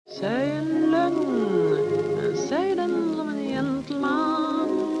säg en lögn, säg den som en gentleman.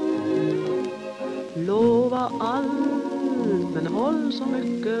 Lova allt, men håll så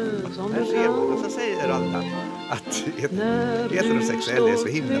mycket som du kan. Och så säger alla att heterosexuella är så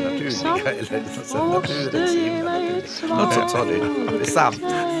himla naturliga, eller så naturen är så himla naturlig. Något sånt sa du. Det är sant.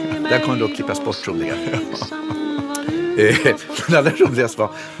 Den kommer då klippas bort troligen. Den allra roligast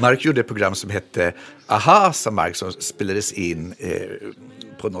var, Mark gjorde ett program som hette Aha, som Mark, som spelades in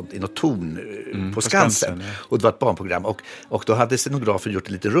i något torn på Skansen. Och det var ett barnprogram. Och då hade scenografen gjort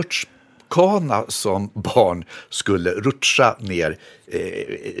en liten rutschkana som barn skulle rutscha ner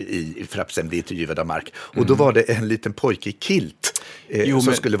för att sen bli intervjuad av Mark. Och då var det en liten pojke i kilt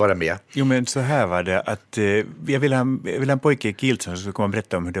som skulle vara med. Jo, men så här var det att jag ville ha en pojke i kilt som skulle komma och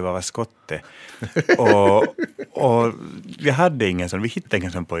berätta om hur det var att vara skotte. och vi hade ingen sån, vi hittade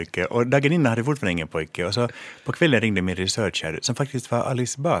ingen sån pojke. Och dagen innan hade vi fortfarande ingen pojke. Och så på kvällen ringde min researcher som faktiskt var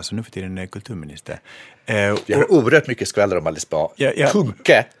Alice Bah, som nu för tiden är kulturminister. Jag har oerhört mycket skvaller om Alice Bah.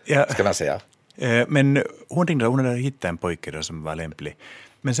 Kunke, ska man säga. Men hon hade hittat en pojke då som var lämplig.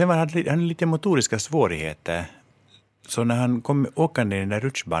 Men sen hade han lite motoriska svårigheter. Så när han kom åkande i den där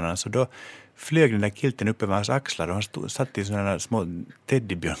rutschbanan så då flög den där kilten uppe med hans axlar och han satt i sådana små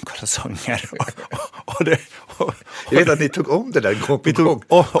teddybjörnkalsonger. Jag vet att ni tog om det där gång på gång.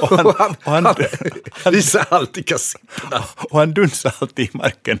 Och han visade alltid kassetterna. Och han dunsade alltid i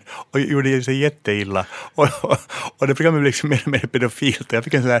marken och gjorde sig jätteilla. Och det programmet blev liksom mer och mer pedofilt. Jag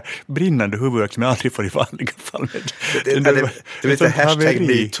fick en sån här brinnande huvud som jag aldrig får i vanliga fall. Det är lite hashtag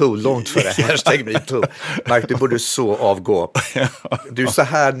MeToo, långt före hashtag MeToo. Mark, du borde så avgå. Du är så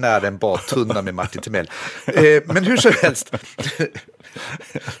här nära en badtunna med Martin Timell. Men hur som helst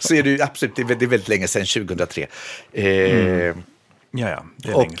så är det ju absolut, det är väldigt länge sedan, 2003. Ja,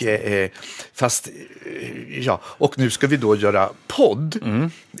 det är och, fast, och nu ska vi då göra podd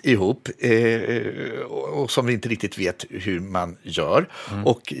ihop och som vi inte riktigt vet hur man gör.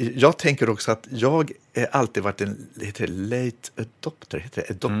 Och jag tänker också att jag alltid varit en late adopter, heter det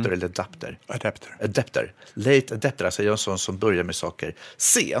adopter eller adapter? Adapter. Late adapter, alltså jag är en sån som börjar med saker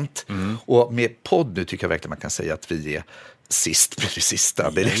sent. Och med podd nu tycker jag verkligen man kan säga att vi är sist med det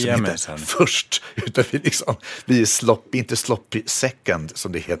sista. Det är liksom inte först, utan vi är sloppy, inte sloppy second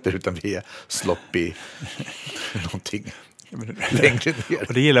som det heter, utan vi är sloppy någonting längre ner.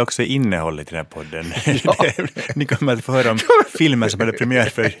 Och det gäller också innehållet i den här podden. Ni kommer att få höra om filmer som hade premiär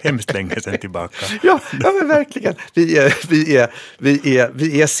för hemskt länge sedan tillbaka. Ja, men verkligen. Vi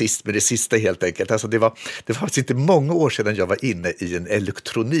är sist med det sista helt enkelt. Alltså det var faktiskt inte många år sedan jag var inne i en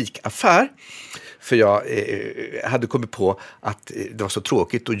elektronikaffär. För jag hade kommit på att det var så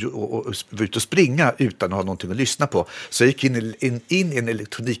tråkigt att vara ute och springa utan att ha någonting att lyssna på. Så jag gick in i en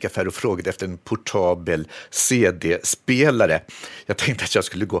elektronikaffär och frågade efter en portabel CD-spelare. Jag tänkte att jag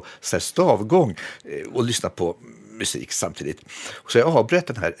skulle gå så här stavgång och lyssna på musik samtidigt. Så jag avbröt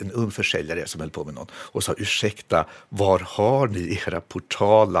en ung försäljare som höll på med någon och sa, ursäkta, var har ni era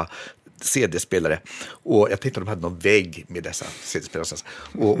portala CD-spelare? Och jag tänkte att de hade någon vägg med dessa CD-spelare.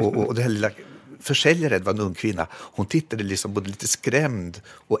 Och det här lilla försäljaren var en ung kvinna. Hon tittade liksom både lite skrämd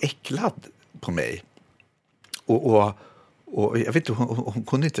och äcklad på mig. Och jag vet inte, hon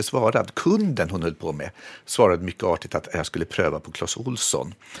kunde inte svara. Kunden hon höll på med svarade mycket artigt att jag skulle pröva på Clas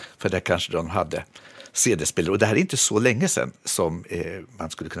Ohlson. För där kanske de hade CD-spelare. Och det här är inte så länge sedan som man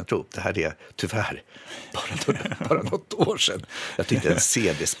skulle kunna tro. Det här är tyvärr bara något år sedan. Jag tyckte en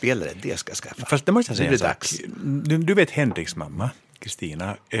CD-spelare, det ska skaffa. Fast det måste jag säga. Det är dags. Du vet Henriks mamma,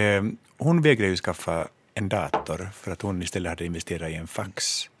 Kristina. Hon vägrade ju skaffa en dator för att hon istället hade investerat i en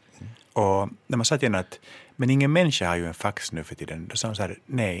fax. Och när man sa till henne att men ingen människa har ju en fax nu för tiden, då sa hon så här,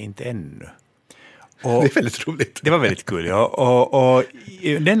 nej, inte ännu. Och det är väldigt roligt. Det var väldigt kul, ja. Och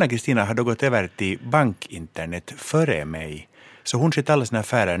denna Kristina hade gått över till bankinternet före mig. Så hon sköt alla sina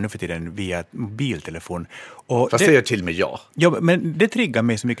affärer nu för tiden via mobiltelefon. Och fast det gör till och med jag. Ja, men det triggar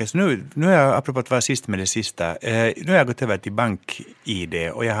mig så mycket. Så nu är jag, apropå att vara sist med det sista, nu har jag gått över till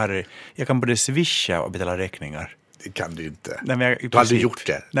BankID och jag kan både swisha och betala räkningar. Det kan du inte. Nej, du har aldrig gjort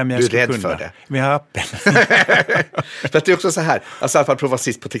det. Nej, du är rädd för det. Men jag har appen. För att det är också så här, alltså i alla fall prova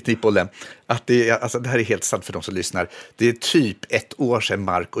sist på Teknikbollen, att det här är helt sant för de som lyssnar. Det är typ 1 år sedan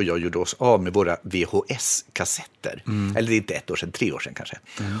Mark och jag gjorde oss av med våra VHS-kassetter. Eller det är inte 1 år sedan, 3 år sedan kanske.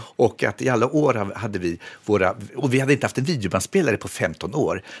 Och att i alla år hade vi och vi hade inte haft en videobandspelare på 15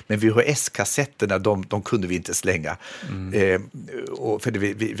 år, men VHS-kassetterna, de kunde vi inte slänga.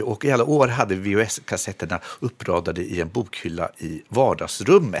 Och i alla år hade VHS-kassetterna uppradade i en bokhylla i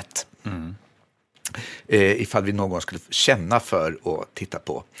vardagsrummet. Ifall vi någon gång skulle känna för att titta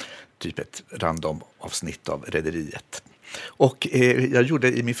på typ ett random avsnitt av Rederiet. Och jag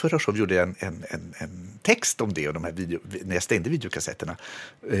gjorde, i min förra show gjorde jag en text om det och de här när jag stängde videokassetterna.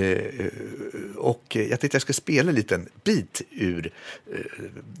 Och jag tänkte jag skulle spela en liten bit ur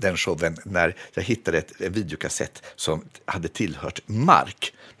den showen när jag hittade en videokassett som hade tillhört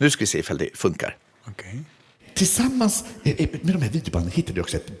Mark. Nu ska vi se ifall det funkar. Okej. Tillsammans med de här videobanden hittade jag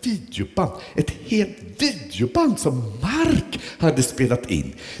också ett videoband. Ett helt videoband som Mark hade spelat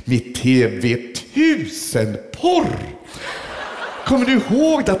in med TV1000-porr. Kommer du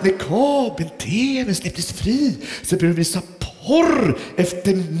ihåg att när kabel-tv släpptes fri så började vi visa porr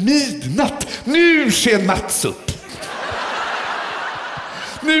efter midnatt? Nu sker Mats upp.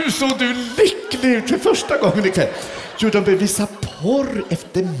 Nu såg du lycklig ut för första gången ikväll. Jo, de började visa porr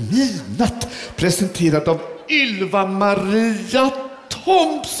efter midnatt. Presenterad av Ylva-Maria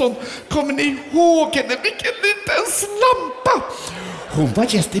Thompson. Kommer ni ihåg henne? Vilken liten slampa! Hon var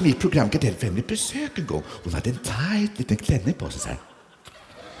gäst i mitt program Gardell Family Besök en gång. Hon hade en tajt liten klänning på sig så här.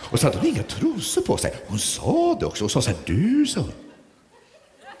 Och så hade hon inga trosor på sig. Hon sa det också. Hon sa så här, du sa.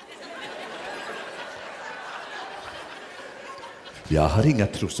 Jag har inga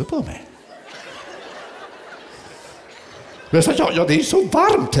trosor på mig. Men jag sa, ja, det är ju så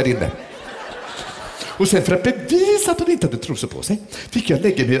varmt här inne. Och sen för att bevisa att hon inte hade trosor på sig fick jag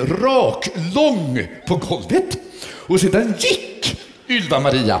lägga mig lång på golvet. Och sedan gick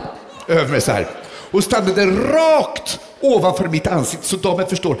Ylva-Maria över mig så här. Och stannade rakt ovanför mitt ansikte så damen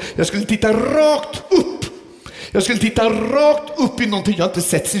förstår. Jag skulle titta rakt upp. Jag skulle titta rakt upp i någonting jag inte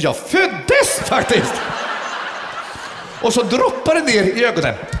sett sedan jag föddes faktiskt. Och så droppar det ner i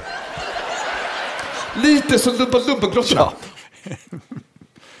ögonen. Lite som Lumba-Lumba-glottorna. Ja.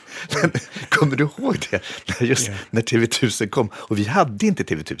 Kommer du ihåg det? När TV1000 kom. Och vi hade inte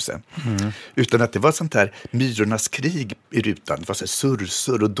TV1000. Utan att det var sånt här myrornas krig i rutan. Det var så här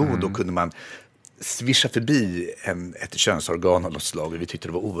surr och då kunde man svischa förbi ett könsorgan av något slag. Vi tyckte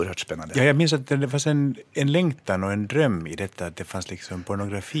det var oerhört spännande. Ja, jag minns att det fanns en längtan och en dröm i detta. Att det fanns liksom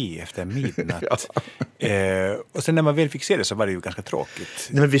pornografi efter midnatt. Och sen när man väl fick se det så var det ju ganska tråkigt.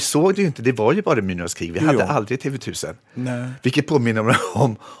 Nej, men vi såg det ju inte. Det var ju bara myrornas krig. Vi hade aldrig TV1000. Nej. Vilket påminner mig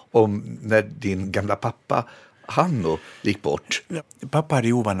om när din gamla pappa Hanno gick bort. Ja, pappa hade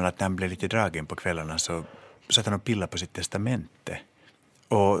ju ovanan att när han blev lite dragen på kvällarna så satt han och pillade på sitt testamente.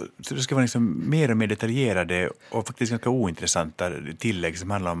 Och så det ska vara liksom mer och mer detaljerade och faktiskt ganska ointressanta tillägg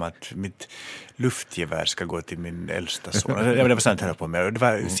som handlar om att mitt luftgevär ska gå till min äldsta son. Det var sant här på mig. Det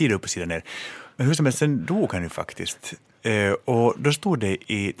var sida upp och sida ner. Men hur som helst, sen dog han ju faktiskt. Och då stod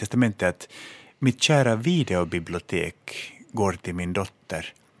det i testamentet att mitt kära videobibliotek går till min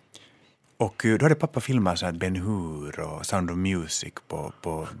dotter. Och då hade pappa filmat så här Ben Hur och Sound of Music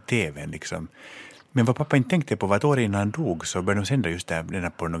på tvn liksom. Men vad pappa inte tänkte på var att år innan han dog så började de sända just den här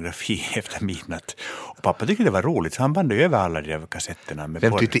pornografi efter midnatt. Och pappa tyckte det var roligt så han bandade över alla de där kassetterna. Med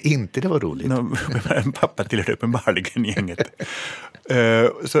vem tyckte inte det var roligt? Pappa tillhörde uppenbarligen gänget.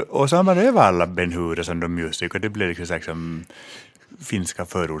 Och så han bandade över alla Ben Hur och Sound of Music och det blev liksom finska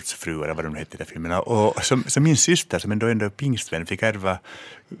förortsfruar vad de hette i de filmerna. Och så min syster som ändå pingstvän fick ärva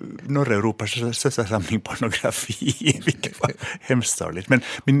norra Europas största samling pornografi, vilket var hemskt sorgligt. Men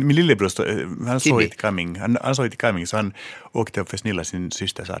min lillebror, han såg inte coming så han åkte och försnilla sin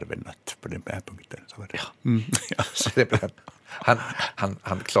systers arvenatt på den här punkten. Så var det. Ja. Så det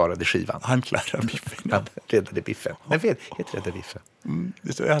han klarade skivan. Han klarade biffen. Han räddade biffen. Men heter räddade biffen?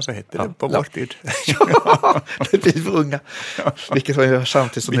 Så hette det på vår tid. Ja, när vi var unga. Vilket var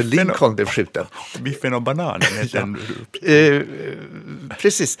samtidigt som när Lincoln blev skjuten. Biffen och bananen heter den.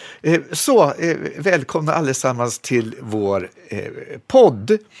 Precis. Så, välkomna allesammans till vår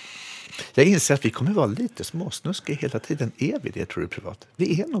podd. Jag inser att vi kommer vara lite småsnuskiga hela tiden. Är vi det, tror du, privat?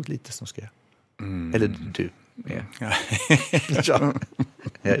 Vi är nog lite snuskiga. Eller du. Ja.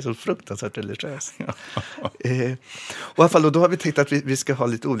 Jag är så fruktansvärt religiös. Och i alla fall, då har vi tänkt att vi ska ha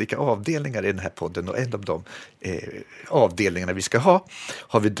lite olika avdelningar i den här podden. Och en av de avdelningarna vi ska ha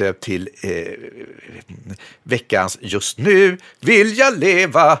har vi döpt till veckans Just nu vill jag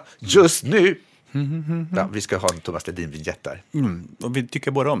leva just nu. Ja, vi ska ha en Thomas Ledin-vignett där. Och vi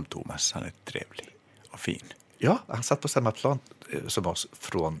tycker bara om Thomas, han är trevlig och fin. Ja, han satt på samma plan som oss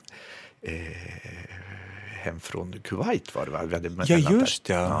från... hem från Kuwait var det, va? Ja, just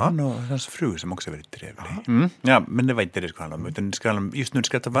det. Han och hans fru som också är väldigt trevlig. Ja, men det var inte det ska handla om. Utan just nu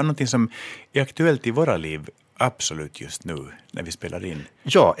ska det vara något som är aktuellt i våra liv absolut just nu när vi spelar in.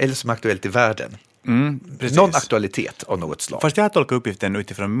 Ja, eller som är aktuellt i världen. Någon aktualitet av något slag. Fast jag har tolkat uppgiften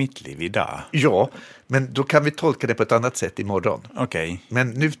utifrån mitt liv idag. Ja, men då kan vi tolka det på ett annat sätt imorgon. Okej. Men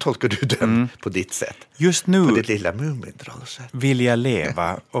nu tolkar du den på ditt sätt. Just nu på ditt lilla Mumintrollsätt. Vill jag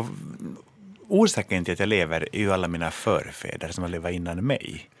leva orsaken till att jag lever är ju alla mina förfäder som har levat innan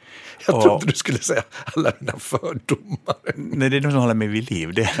mig. Jag trodde du skulle säga alla mina fördomar. Nej, det är de som håller mig vid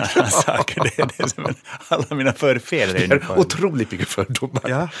liv. Det är en annan sak. Det är som alla mina förfäder. Det är otroligt mycket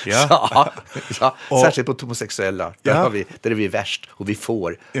fördomar. Ja. Särskilt på homosexuella. Där är vi värst och vi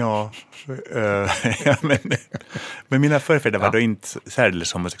får. Ja, men mina förfäder var då inte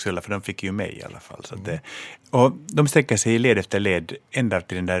särdeles homosexuella, för de fick ju mig i alla fall. Så att och de sträcker sig i led efter led ända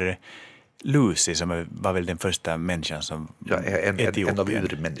till den där Lucy, som var väl den första människan som en av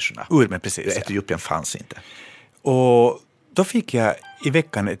urmänniskorna. Men precis. Etiopien fanns inte. Och då fick jag i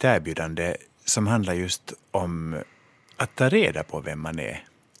veckan ett erbjudande som handlar just om att ta reda på vem man är.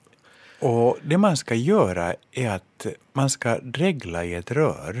 Och det man ska göra är att man ska dregla i ett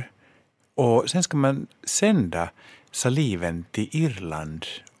rör och sen ska man sända saliven till Irland.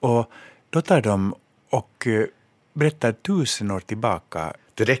 Och då tar de och berättar 1000 år tillbaka.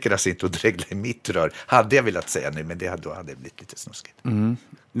 Det räcker alltså inte att dregla i mitt rör. Hade jag velat säga nu, men då hade det blivit lite snuskigt.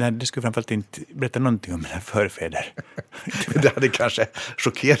 Nej, det skulle framförallt inte berätta någonting om mina förfäder. Det hade kanske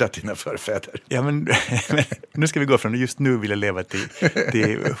chockerat dina förfäder. Ja, men nu ska vi gå från just nu vill jag leva till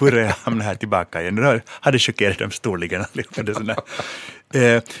hur jag hamnar här tillbaka igen. Det hade chockerat dem storligen.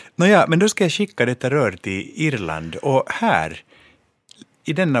 Men då ska jag skicka detta rör till Irland, och här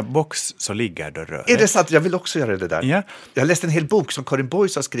i denna box så ligger då röret. Är det sant? Jag vill också göra det där. Ja. Jag läste en hel bok som Karin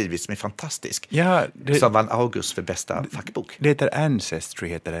Boys har skrivit som är fantastisk. Ja, som vann August för bästa fackbok. Det heter Ancestry,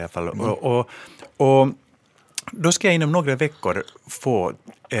 heter det i alla fall. Och då ska jag inom några veckor få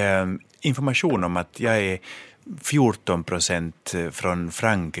information om att jag är 14% från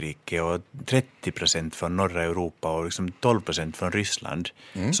Frankrike och 30% från norra Europa och liksom 12% från Ryssland.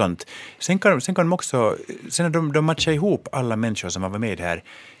 Sånt. Sen kan de också, sen de matchar ihop alla människor som har varit med här,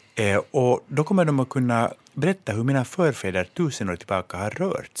 och då kommer de att kunna berätta hur mina förfäder 1000 år tillbaka har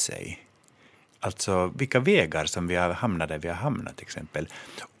rört sig. Alltså vilka vägar som vi har hamnat där vi har hamnat till exempel.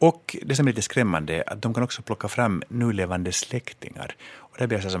 Och det som är lite skrämmande är att de kan också plocka fram nu levande släktingar. Och det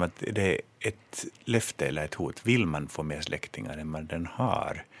blir så som att det är ett löfte eller ett hot. Vill man få mer släktingar än man den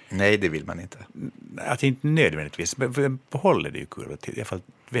har? Nej, det vill man inte. Att inte nödvändigtvis. Behåller det ju kul. I alla fall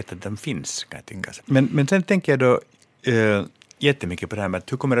vet att de finns, kan jag tänka sig. Men sen tänker jag då jättemycket på det här med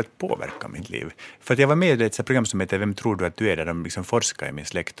att hur kommer det att påverka mitt liv. För att jag var med i ett program som heter Vem tror du att du är, där de liksom forskar i min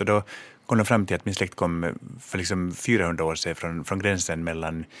släkt. Och då kom de fram till att min släkt kom för liksom 400 år sedan från gränsen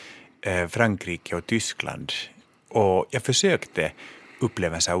mellan Frankrike och Tyskland. Och jag försökte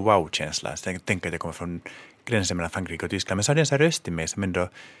uppleva en sån här wow-känsla. Tänk att jag kommer från gränsen mellan Frankrike och Tyskland. Men så hade jag en sån här röst i mig som ändå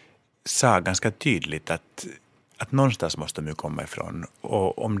sa ganska tydligt att någonstans måste de ju komma ifrån.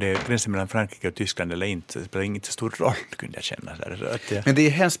 Och om det är gränsen mellan Frankrike och Tyskland eller inte, så spelar det inte så stor roll, kunde jag känna. Men det är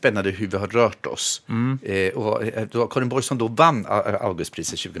hemskt spännande hur vi har rört oss. Och Karin Boys som då vann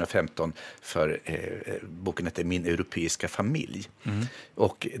Augustpriset 2015 för boken heter Min europeiska familj.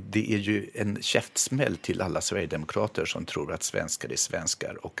 Och det är ju en käftsmäll till alla Sverigedemokrater som tror att svenskar är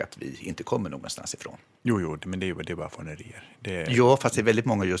svenskar och att vi inte kommer någonstans ifrån. Jo, men det är bara fonerier. Ja, fast det är väldigt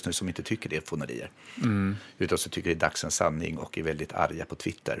många just nu som inte tycker det är fonerier. Utan så tycker det är dagsens sanning och är väldigt arga på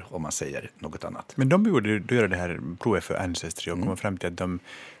Twitter om man säger något annat. Men de borde göra det här provet för Ancestry och komma fram till att de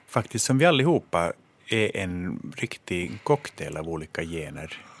faktiskt, som vi allihopa, är en riktig cocktail av olika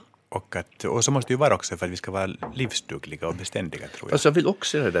gener. Och så måste det ju vara också för att vi ska vara livsdugliga och beständiga, tror jag. Alltså jag vill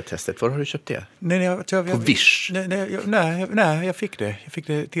också göra det där testet. Var har du köpt det? På Wish? Nej, jag fick det. Jag fick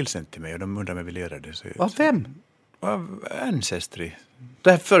det tillsänt till mig och de undrade om jag ville göra det. Så av vem? Av Ancestry.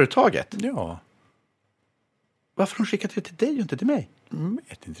 Det här företaget? Ja. Varför har de skickat det till dig och inte till mig?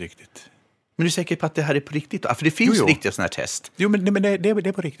 Vet inte riktigt. Men du är säker på att det här är på riktigt? För det finns riktiga sådana här test. Jo, men det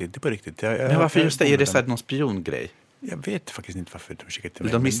är på riktigt. Det är på riktigt. Men varför just det? Är det så här någon spiongrej? Jag vet faktiskt inte varför de skickade till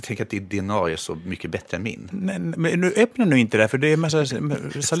mig. De misstänker att ditt DNA är så mycket bättre än min. Nej, men nu öppnar nu inte det, för det är en massa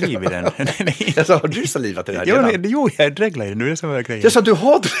saliv i den. Alltså, har du salivat det här redan? Jo, jag dreglar ju nu. Det är som är grejen. Jag sa att du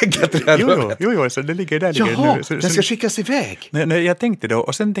har dreglat det här. Jo, så det ligger där. Jaha, nu. Den ska skickas iväg. Nej, jag tänkte då,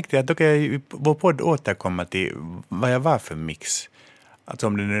 och sen tänkte jag att då kan jag i vår podd återkomma till vad jag var för mix. Alltså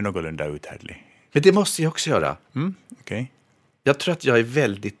om den är någorlunda uthärdlig. Men det måste jag också göra. Okej. Jag tror att jag är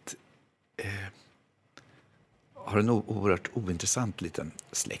väldigt... har en oerhört ointressant liten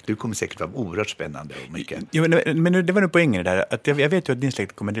släkt. Du kommer säkert vara oerhört spännande och mycket. Jo, men det var nu poängen där. Att jag vet ju att din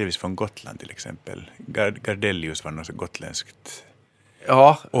släkt kommer delvis från Gotland till exempel. Gardelius var något så gotländskt.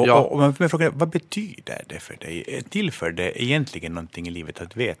 Ja. Och man frågar, vad betyder det för dig? Tillför det egentligen någonting i livet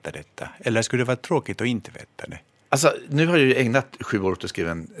att veta detta? Eller skulle det vara tråkigt att inte veta det? Alltså, nu har jag ju ägnat 7 år åt att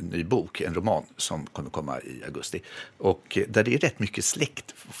skriva en ny bok, en roman som kommer komma i augusti. Och där det är rätt mycket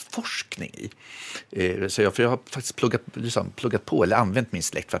släktforskning i. Så jag har faktiskt pluggat på eller använt min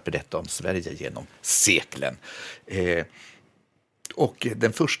släkt för att berätta om Sverige genom seklen. Och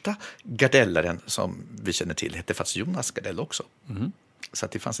den första gardellaren som vi känner till hette faktiskt Jonas Gardell också. Mm. Så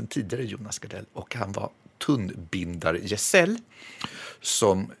att det fanns en tidigare Jonas Gardell och han var tunnbindargesäll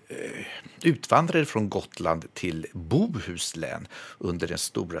som utvandrade från Gotland till Bohuslän under den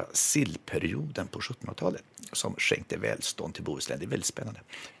stora sillperioden på 1700-talet som skänkte välstånd till Bohuslän. Det är väldigt spännande.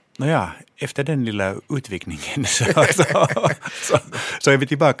 Nåja, efter den lilla utvikningen så är vi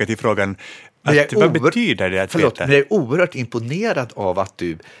tillbaka till frågan vad betyder det att veta? Men jag är oerhört imponerad av att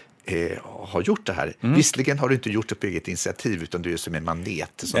du har gjort det här. Visserligen har du inte gjort det på eget initiativ utan du är som en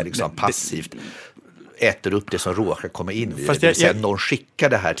manet som liksom passivt äter upp det som råkar komma in i det. Någon skickar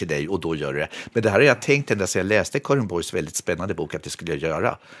det här till dig och då gör du det. Men det här har jag tänkt ända sedan jag läste Karin Boys väldigt spännande bok att det skulle jag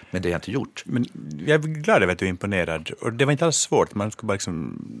göra. Men det har jag inte gjort. Men jag är glad över att du är imponerad. Och det var inte alls svårt. Man skulle bara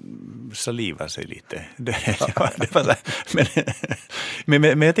liksom saliva sig lite.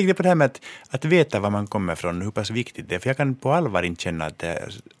 Men jag tänkte på det här med att veta var man kommer från och hur pass viktigt det är. För jag kan på allvar inte känna att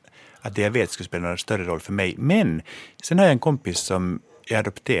det jag vet skulle spela någon större roll för mig. Men sen har jag en kompis som är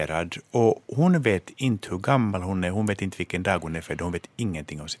adopterad och hon vet inte hur gammal hon är, hon vet inte vilken dag hon är född, hon vet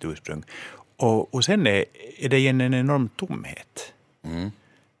ingenting om sitt ursprung. Och sen är det igen en enorm tomhet. Mm.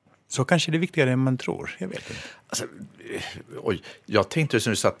 Så kanske det är viktigare än man tror, jag vet inte. Alltså, jag tänkte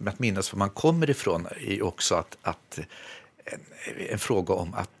som du sa att minnas var man kommer ifrån är också att en fråga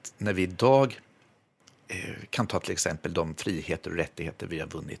om att när vi idag kan ta till exempel de friheter och rättigheter vi har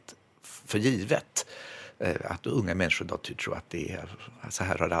vunnit för givet. Att unga människor då tror att det är så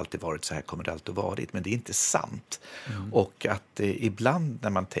här har det alltid varit, så här kommer det alltid varit, men det är inte sant. Mm. Och att ibland när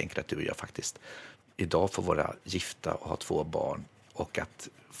man tänker att du och jag faktiskt idag får vara gifta och ha 2 barn och att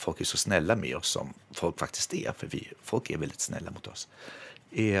folk är så snälla med oss som folk faktiskt är, för folk är väldigt snälla mot oss.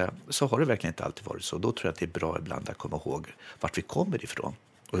 Så har det verkligen inte alltid varit så. Då tror jag att det är bra ibland att komma ihåg vart vi kommer ifrån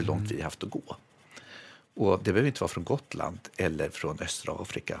och hur långt vi har haft att gå. Och det behöver inte vara från Gotland eller från östra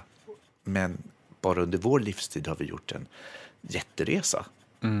Afrika, men bara under vår livstid har vi gjort en jätteresa.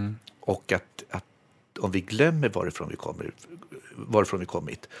 Mm. Och att om vi glömmer varifrån vi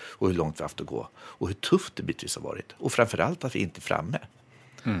kommit och hur långt vi har haft att gå och hur tufft det bitvis har varit. Och framförallt att vi inte är framme.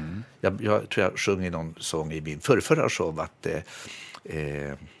 Mm. Jag tror jag sjöng i någon sång i min förrförra show att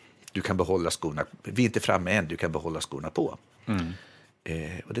du kan behålla skorna. Vi är inte framme än, du kan behålla skorna på. Mm.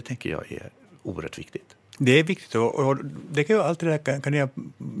 Och det tänker jag är oerhört viktigt. Det är viktigt och det kan jag alltid kan jag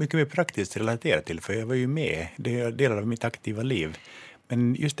mycket mer praktiskt relatera till, för jag var ju med, det är delar av mitt aktiva liv.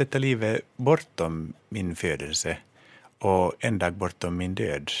 Men just detta livet bortom min födelse och en dag bortom min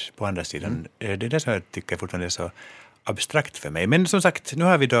död på andra sidan, det är det som jag tycker fortfarande är så abstrakt för mig. Men som sagt, nu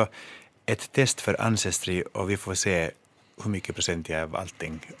har vi då ett test för Ancestry och vi får se hur mycket procent jag är av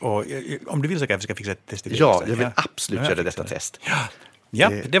allting. Och om du vill så kan jag fixa ett test. Ja, jag vill absolut göra detta test. Ja,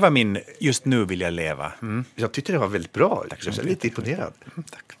 det var min just nu vill jag leva. Mm. Jag tyckte det var väldigt bra. Jag är lite imponerad.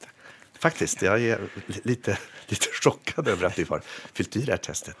 Tack. Faktiskt, jag är lite chockad över att vi har fyllt i det här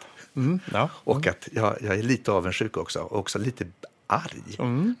testet. Ja. Och att jag är lite avundsjuk också. Och också lite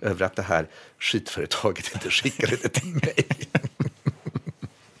arg över att det här skitföretaget inte skickade det till mig.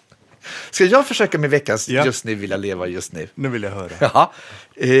 Ska jag försöka med veckans just nu vill jag leva just nu? Nu vill jag höra. Ja.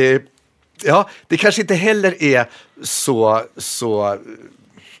 Ja, det kanske inte heller är så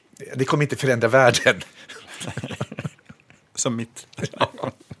det kommer inte förändra världen. Som mitt.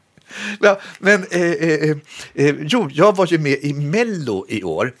 Ja, men jag var ju med i Mello i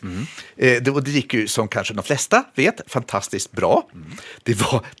år. Det gick ju som kanske de flesta vet fantastiskt bra.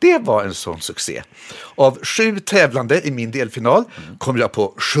 Det var en sån succé. Av 7 tävlande i min delfinal kom jag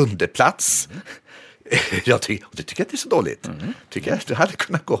på 7:e plats. Jag tycker att det är så dåligt. Tycker att det hade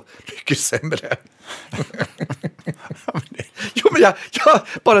kunnat gå mycket sämre. Jo, men jag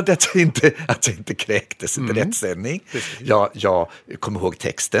bara det att jag inte kräktes i rätt sändning. Jag kommer ihåg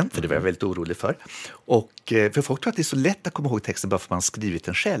texten, för det var jag väldigt orolig för. Och för folk tror att det är så lätt att komma ihåg texten bara för att man skrivit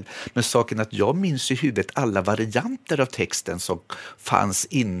den själv. Men saken är att jag minns i huvudet alla varianter av texten som fanns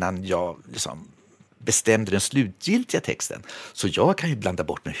innan jag liksom bestämde den slutgiltiga texten. Så jag kan ju blanda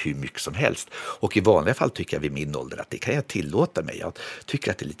bort mig hur mycket som helst. Och i vanliga fall tycker jag vid min ålder att det kan jag tillåta mig. Jag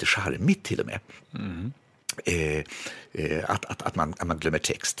tycker att det är lite charmigt till och med. Att man glömmer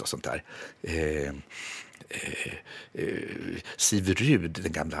text och sånt där. Siv Rud,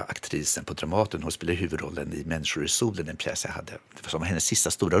 den gamla aktrisen på Dramaten, hon spelade huvudrollen i Människor i solen, en pjäs jag hade. Det var som hennes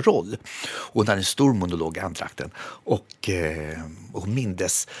sista stora roll. Och hon hade en stor monolog i andra akten. Och hon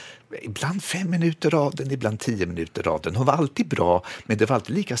mindes ibland 5 minuter av den, ibland 10 minuter av den. Hon var alltid bra, men det var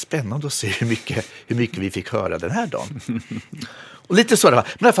alltid lika spännande att se hur mycket vi fick höra den här dagen. Och lite så det var.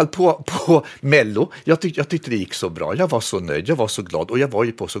 Men i alla fall på Mello, jag tyckte det gick så bra. Jag var så nöjd, jag var så glad och jag var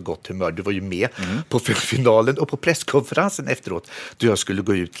ju på så gott humör. Du var ju med på finalen och på presskonferensen efteråt då jag skulle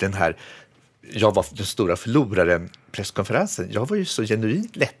gå ut till den här, jag var den stora förloraren, presskonferensen. Jag var ju så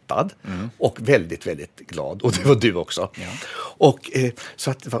genuint lättad och väldigt, väldigt glad. Och det var du också. Ja. Och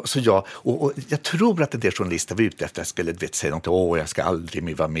och jag tror att en del journalister var ute efter att jag skulle säga något. Jag ska aldrig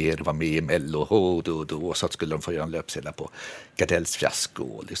mer vara med i Mello. Och så skulle de få göra en löpsedel på Gardells fiasko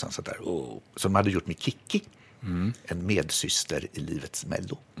och liksom sådär. Så de hade gjort med Kiki. En medsyster i livets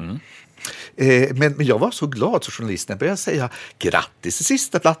Mello. Men jag var så glad så journalisten började säga grattis till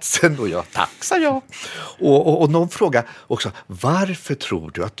sista platsen och jag tack sa jag. Och någon frågade också varför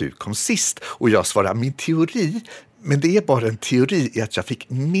tror du att du kom sist? Och jag svarade min teori, men det är bara en teori i att jag fick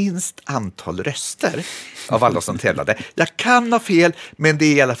minst antal röster av alla som tävlade. Jag kan ha fel, men det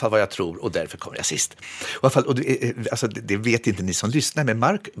är i alla fall vad jag tror och därför kom jag sist. Det vet inte ni som lyssnar, men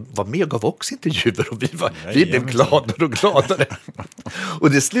Mark var med och gav också intervjuer och vi blev gladare och gladare.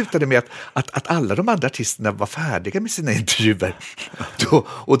 Och det slutade med att alla de andra artisterna var färdiga med sina intervjuer.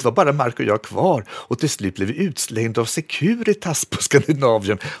 Och det var bara Mark och jag kvar. Och till slut blev vi utslängda av Securitas på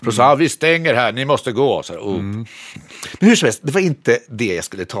Skandinavien. De sa, vi stänger här, ni måste gå. Men hur som helst, det var inte det jag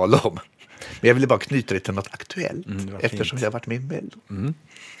skulle tala om. Men jag ville bara knyta det till något aktuellt. Eftersom jag har varit med i Mello.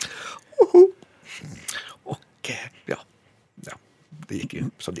 Och det gick ju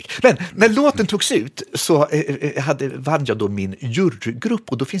som det gick. Men när låten togs ut så vann jag då min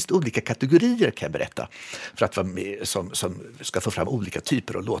jurygrupp. Och då finns det olika kategorier kan jag berätta. För att vara med, som ska få fram olika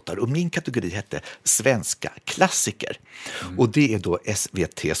typer av låtar. Och min kategori hette Svenska klassiker. Och det är då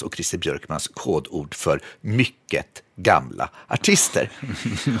SVT:s och Christer Björkmans kodord för mycket gamla artister.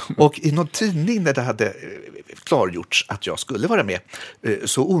 Och i någon tidning när det hade klargjorts att jag skulle vara med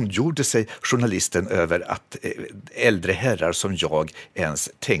så ondgjorde sig journalisten över att äldre herrar som jag ens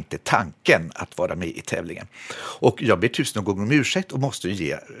tänkte tanken att vara med i tävlingen. Och jag ber 1000 gånger om ursäkt och måste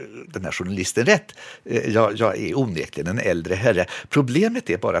ge den här journalisten rätt. Jag är onekligen en äldre herre. Problemet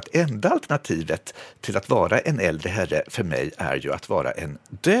är bara att enda alternativet till att vara en äldre herre för mig är ju att vara en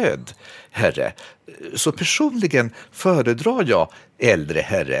död herre. Så personligen föredrar jag äldre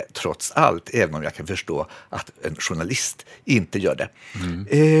herre trots allt, även om jag kan förstå att en journalist inte gör det.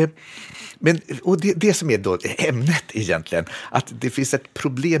 Men det som är då ämnet egentligen, att det finns ett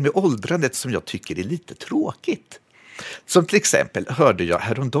problem med åldrandet som jag tycker är lite tråkigt. Som till exempel hörde jag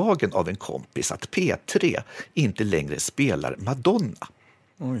häromdagen av en kompis att P3 inte längre spelar Madonna.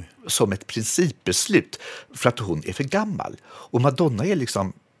 Oj. Som ett principbeslut för att hon är för gammal. Och Madonna är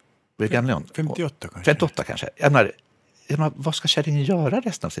liksom... 58 kanske. 58 kanske. Jag menar, vad ska kärringen göra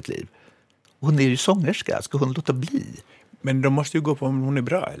resten av sitt liv? Hon är ju sångerska. Ska hon låta bli? Men de måste ju gå på om hon är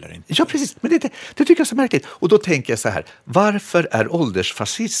bra eller inte. Ja, precis. Men det tycker jag är så märkligt. Och då tänker jag så här. Varför är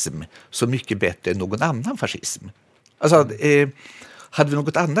åldersfascism så mycket bättre än någon annan fascism? Alltså, hade vi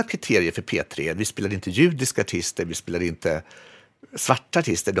något annat kriterie för P3? Vi spelade inte judiska artister, vi spelade inte svarta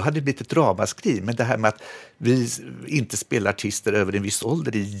artister. Då hade det blivit ett ramaskri. Men det här med att vi inte spelar artister över en viss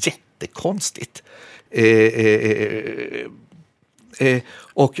ålder är jättekonstigt.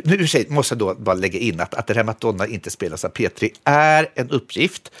 Och nu måste jag då bara lägga in att det här med att Madonna inte spelas av P3 är en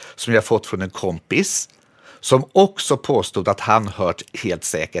uppgift som jag fått från en kompis som också påstod att han hört helt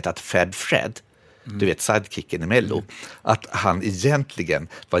säkert att Fab Fred, du vet sidekicken i Mello, att han egentligen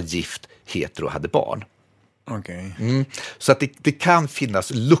var gift, hetero och hade barn. Okay. Så att det kan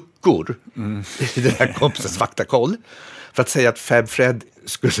finnas luckor i den här kompisens faktakoll. För att säga att Fab Fred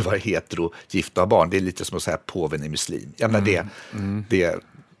skulle vara hetero, gift och ha barn, det är lite som att säga att påven är muslim. Jag menar, det är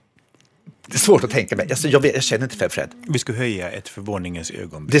svårt att tänka mig. Alltså, jag känner inte Fab Fred. Vi skulle höja ett förvåningens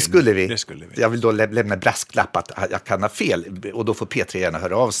ögonbryn. Det skulle vi. Jag vill då lämna brasklapp att jag kan ha fel. Och då får P3 gärna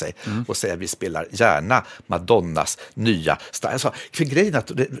höra av sig och säga att vi spelar gärna Madonnas nya. Alltså, för grejen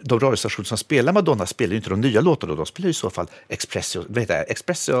att de radiostationer som spelar Madonna spelar ju inte de nya låtarna. De spelar i så fall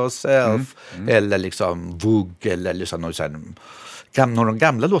Express Yourself eller liksom Vogue eller liksom någon sån några av de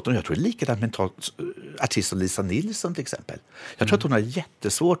gamla låtarna. Jag tror det är likadant med artist som Lisa Nilsson till exempel. Jag tror att hon har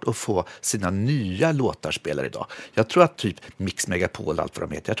jättesvårt att få sina nya låtar spelare idag. Jag tror att typ Mix Megapol, allt vad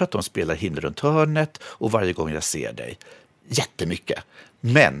de heter. Jag tror att de spelar Himmel runt hörnet och Varje gång jag ser dig. Jättemycket.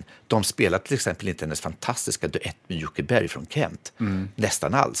 Men de spelar till exempel inte hennes fantastiska duett med Jocke Berg från Kent.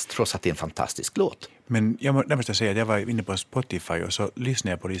 Nästan alls, trots att det är en fantastisk låt. Men jag måste säga att jag var inne på Spotify och så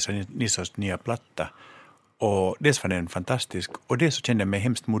lyssnade jag på Lisa Nilssons nya platta. Och dels var den fantastisk och dels så kände jag mig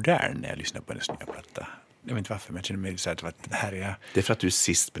hemskt modern när jag lyssnade på hennes nya platta. Jag vet inte varför, men jag känner mig så att det här är... Det är för att du är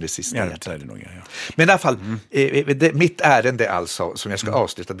sist med det sista. Ja, det är det nog, ja. Men i alla fall, mitt ärende alltså, som jag ska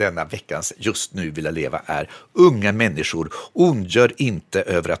avsluta denna veckans Just nu vill jag leva är: unga människor, ondgör inte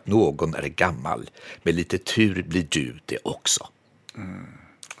över att någon är gammal. Med lite tur blir du det också.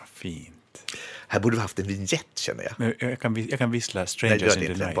 Fint. Här borde vi haft en vignett, känner jag. Men jag kan vissla Nej, Strangers gör in det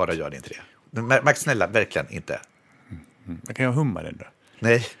the inte. Night. Bara gör det inte det. Men Max, snälla, verkligen inte. Jag kan ju humma den då.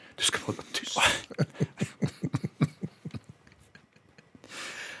 Nej, du ska hålla tyst.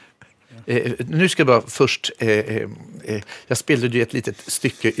 Nu ska jag bara först... jag spelade ju ett litet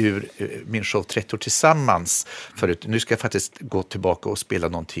stycke ur min show 30 år tillsammans förut. Nu ska jag faktiskt gå tillbaka och spela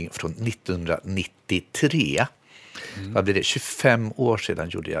någonting från 1993. Vad blir det? 25 år sedan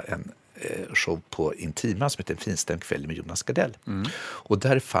gjorde jag en show på Intima som heter En finstämd kväll med Jonas Gardell. Och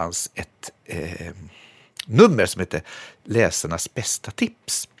där fanns ett nummer som heter Läsarnas bästa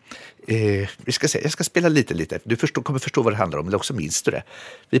tips. Vi ska se, jag ska spela lite. Du kommer förstå vad det handlar om, eller också minns du det.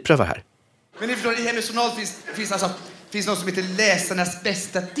 Vi prövar här. Men ni förstår, i Hemmets Journal finns något som heter Läsarnas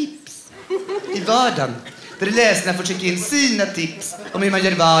bästa tips i vardagen. Där läsarna får skicka in sina tips om hur man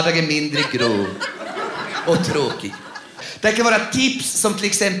gör vardagen mindre grå och tråkig. Det kan vara tips som till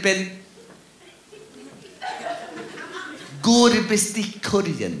exempel: går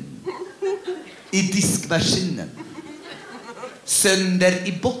bestickkorgen i diskmaskinen sönder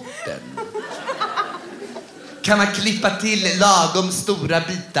i botten? Kan man klippa till lagom stora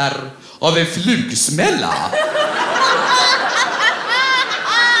bitar av en flugsmälla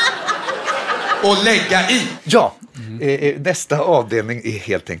och lägga i? Ja, nästa avdelning är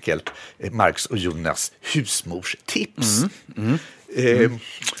helt enkelt Marks och Jonas husmorstips. Det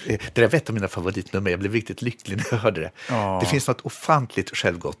där var ett av mina favoritnummer. Jag blev riktigt lycklig när jag hörde det. Det finns något ofantligt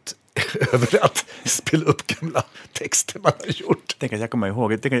självgott över att spela upp gamla texter man har gjort. Tänk att jag kommer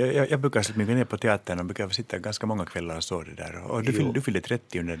ihåg, jag brukar sitta mycket ner på teatern och brukar sitta ganska många kvällar och så det där. Och du fyllde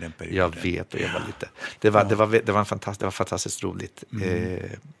 30 under den perioden. Jag vet, och jag var lite. Det var fantastiskt roligt.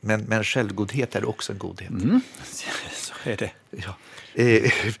 Men självgodhet är också en godhet. Så är det. Ja.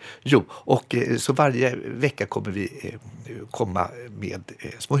 Så varje vecka kommer vi komma med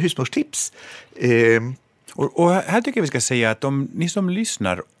små husmorstips. Och här tycker jag vi ska säga att om ni som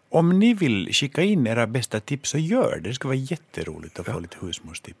lyssnar, om ni vill skicka in era bästa tips så gör det. Det ska vara jätteroligt att få lite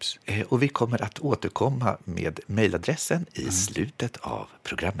husmorstips. Och vi kommer att återkomma med mejladressen i slutet av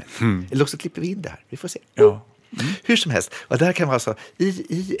programmet. Eller också klipper vi in det här. Vi får se. Ja. Hur som helst, och där kan vara så,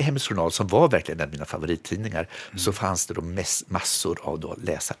 i Hemmets Journal, som var verkligen en av mina favorittidningar, så fanns det då massor av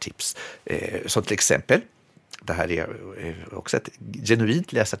läsartips. Som till exempel, det här är också ett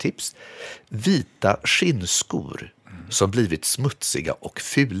genuint läsartips: vita skinnskor som blivit smutsiga och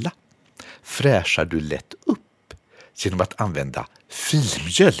fula fräschar du lätt upp genom att använda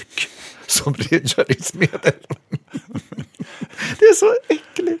filmjölk som rengöringsmedel. Det är så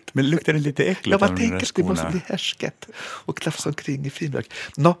äckligt. Men luktar det lite äckligt? Ja, man tänker att det måste bli härsket och klafsa omkring i filmjölk.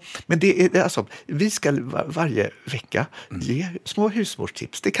 Men det är alltså, vi ska varje vecka ge små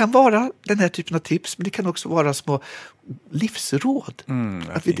husmorstips. Det kan vara den här typen av tips, men det kan också vara små livsråd.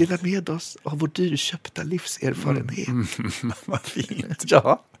 Att vi delar med oss av vår dyrköpta livserfarenhet. Vad fint.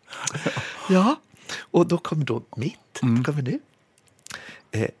 Ja. Och då kommer mitt. Då kommer nu.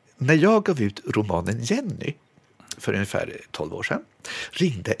 När jag gav ut romanen Jenny för ungefär 12 år sedan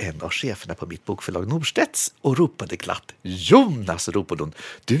ringde en av cheferna på mitt bokförlag Norstedts och ropade glatt: Jonas, ropade hon,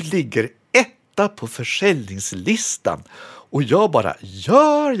 du ligger etta på försäljningslistan. Och jag bara,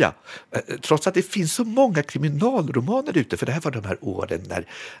 gör jag? Trots att det finns så många kriminalromaner ute, för det här var de här åren när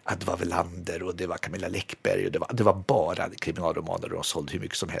det var Welander och det var Camilla Läckberg och det var bara kriminalromaner och de sålde hur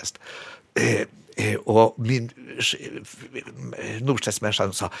mycket som helst. Och min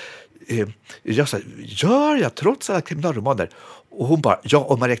Norstedtsmänniskan sa, jag sa, gör jag trots alla kriminalromaner? Och hon bara, ja,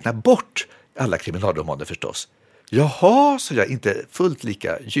 om man räknar bort alla kriminalromaner förstås. Jaha, så jag är inte fullt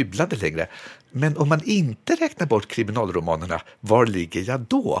lika jublande längre. Men om man inte räknar bort kriminalromanerna, var ligger jag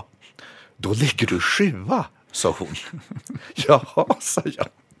då? Då ligger du 7:a, sa hon. Jaha, sa jag.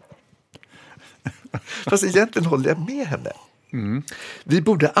 Fast egentligen håller jag med henne. Vi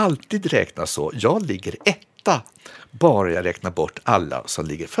borde alltid räkna så. Jag ligger 1:a, bara jag räknar bort alla som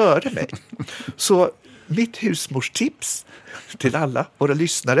ligger före mig. Så mitt husmorstips till alla våra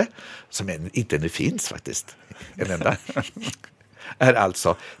lyssnare, som inte nu finns faktiskt, en enda, är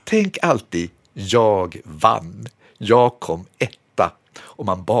alltså: tänk alltid, jag vann. Jag kom 1:a, om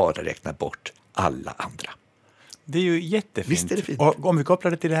man bara räknar bort alla andra. Det är ju jättefint. Visst är det fint. Och om vi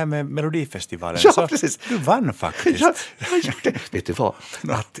kopplar det till det här med Melodifestivalen Ja, så precis. du vann faktiskt. Jag har gjort det. Vet du vad?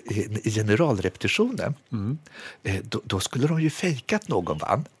 Att i generalrepetitionen, då skulle de ju fejka att någon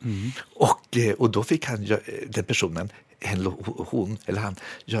vann. Och då fick den personen, hon eller han,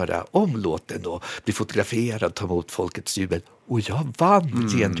 göra om låten och bli fotograferad, ta emot folkets jubel. Och jag vann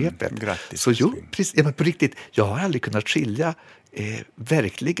genrepet. Grattis. Så men på riktigt, jag har aldrig kunnat skilja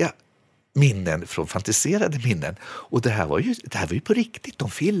verkliga minnen från fantiserade minnen. Och det här var ju på riktigt.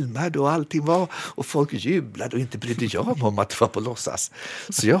 De filmade och allting var, och folk jublade och inte brydde jag om att det var på låtsas.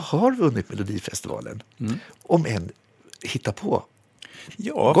 Så jag har vunnit Melodifestivalen. Om en hittar på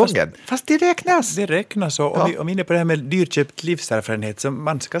gången. Fast det räknas. Det räknas. Och om vi är inne på det här med dyrköpt livserfarenhet, så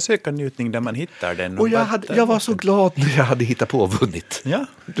man ska söka njutning där man hittar den. Och jag var så glad när jag hade hittat på och vunnit. Ja.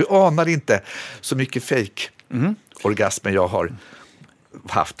 Du anar inte så mycket fake orgasmer jag har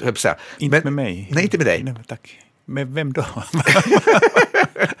haft. Inte med mig. Nej, inte med dig. Nej, tack. Med vem då?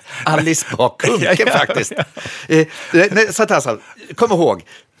 Alice Bakunken faktiskt. Så att alltså, kom ihåg,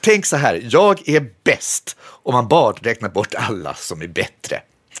 tänk så här, jag är bäst om man bara räknar bort alla som är bättre.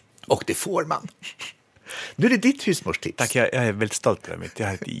 Och det får man. Nu är det ditt husmorstips. Tack, jag är väldigt stolt över mitt. Jag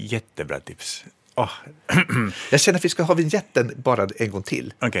har ett jättebra tips. Jag känner att vi ska ha vignetten bara en gång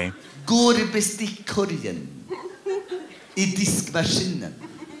till. Okej. Går i bestickkorgen, i diskmaskinen,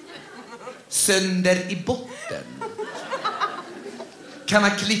 sönder i botten. Kan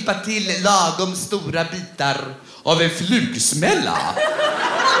man klippa till lagom stora bitar av en flugsmälla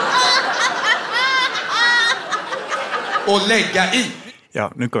och lägga i.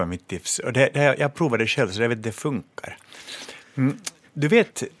 Ja, nu kommer mitt tips. Och jag provade det själv, så jag vet att det funkar. Du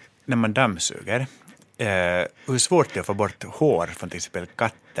vet, när man dammsuger, hur svårt det är att få bort hår från till exempel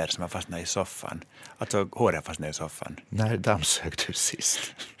katter som har fastnat i soffan. Alltså håret har fastnat i soffan. När dammsög du sist?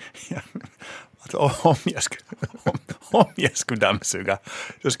 Ja, alltså, om jag skulle dammsuga,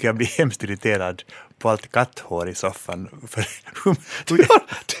 så skulle jag bli hemskt irriterad på allt katthår i soffan. För,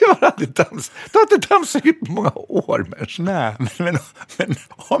 du har aldrig dammsugit. Du har inte dammsugit på många år. Nej, men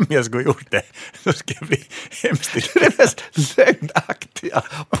om jag skulle gjort det, så skulle jag bli hemskt irriterad. Det är det mest lögnaktiga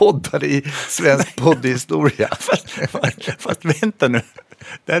poddar i svensk poddhistoria. Fast vänta nu.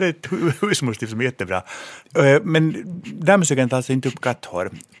 Det här är ett husmorstips som är jättebra. Men dammsugen tar alltså inte upp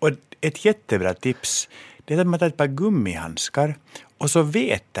katthår. Och ett jättebra tips, det är att man tar ett par gummihandskar och så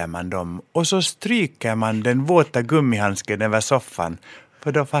vetar man dem och så stryker man den våta gummihandsken över soffan,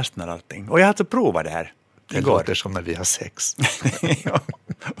 för då fastnar allting. Och jag har alltså provat det här. Det låter som när vi har sex. Ja.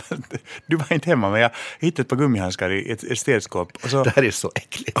 Du var inte hemma, men jag hittade ett par gummihandskar i ett städskåp. Och så, det här är så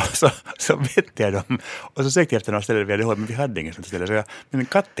äckligt. Och så vette jag dem. Och så sökte jag efter några ställen vi hade hållit, men vi hade ingen sånt ställe. Men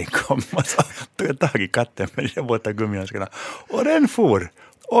katten kom och så tog jag tag i katten med de våta gummihandskarna. Och den for.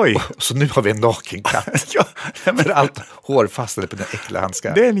 Oj! Så nu har vi en naken katt. Ja, men allt hår fastnade på den äckliga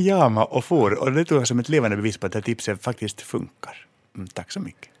handskan. Den jama och for. Och det tog jag som ett levande bevis på att det här tipset faktiskt funkar. Tack så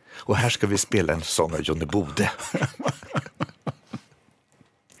mycket. Och här ska vi spela en sång av Johnny Bode.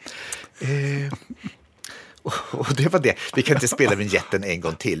 Och det var det. Vi kan inte spela vignetten en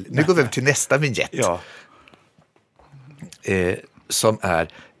gång till. Nu går vi över till nästa vignett. Ja. Som är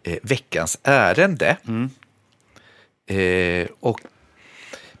veckans ärende. Och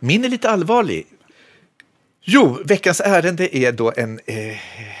min är lite allvarlig. Jo, veckans ärende är då en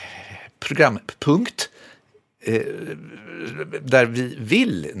programpunkt där vi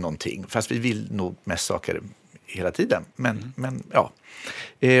vill någonting, fast vi vill nog mest saker hela tiden. Men ja.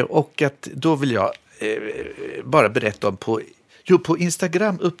 Och att då vill jag bara berätta om på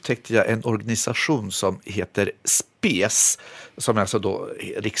Instagram upptäckte jag en organisation som heter SPES, som är alltså då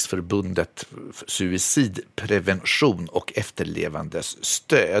Riksförbundet för suicidprevention och efterlevandes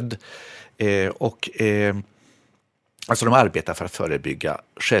stöd. Alltså de arbetar för att förebygga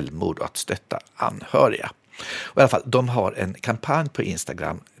självmord och att stötta anhöriga. Och i alla fall, de har en kampanj på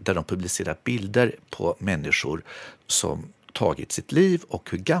Instagram där de publicerar bilder på människor som tagit sitt liv och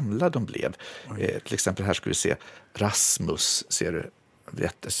hur gamla de blev. Till exempel här ska vi se Rasmus, ser du?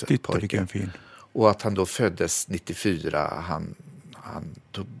 Jättesöt pojke. Fin. Och att han då föddes 94,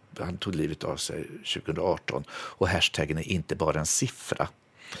 han tog livet av sig 2018. Och hashtaggen är inte bara en siffra.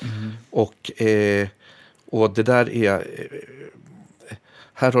 Och det där är...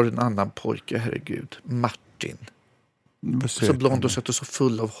 Här har du en annan pojke, herregud. Martin. Så blond och söt och så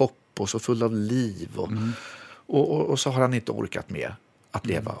full av hopp och så full av liv. Och så har han inte orkat med att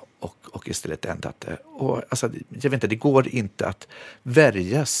leva och istället ändrat det. Och alltså, jag vet inte, det går inte att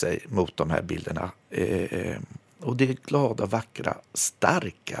värja sig mot de här bilderna. Och det är glada, vackra,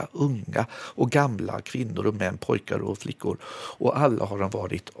 starka, unga och gamla kvinnor och män, pojkar och flickor. Och alla har de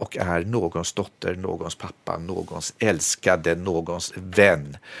varit och är någons dotter, någons pappa, någons älskade, någons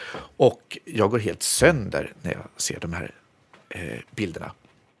vän. Och jag går helt sönder när jag ser de här bilderna.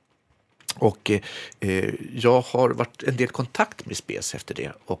 Och jag har varit en del kontakt med SPES efter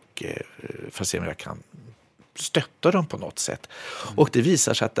det och för att se om jag kan stötta dem på något sätt. Och det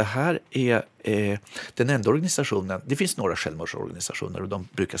visar sig att det här är den enda organisationen, det finns några självmordsorganisationer och de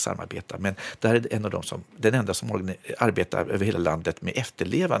brukar samarbeta, men det här är en av dem den enda som arbetar över hela landet med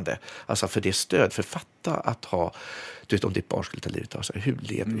efterlevande. Alltså för det stöd, för fatta att ha, du vet om ditt barn skulle ta livet av sig,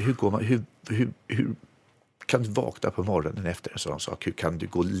 hur går man, hur kan du vakna på morgonen efter en sån sak? Hur kan du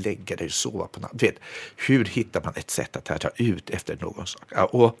gå och lägga dig och sova på natten? Hur hittar man ett sätt att ta ut efter någon sak?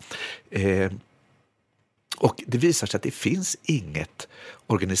 Ja, och det visar sig att det finns inget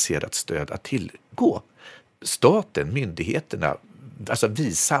organiserat stöd att tillgå. Staten, myndigheterna, alltså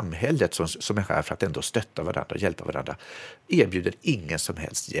vi, samhället som är här för att ändå stötta varandra och hjälpa varandra, erbjuder ingen som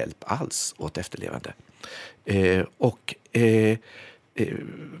helst hjälp alls åt efterlevande.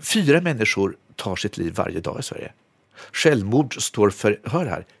 4 människor tar sitt liv varje dag i Sverige. Självmord står för, hör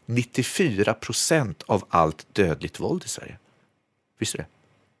här, 94% av allt dödligt våld i Sverige. Visst är det?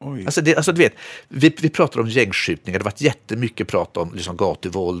 Oj. Alltså du vet, vi pratar om gängskjutningar, det har varit jättemycket prat om liksom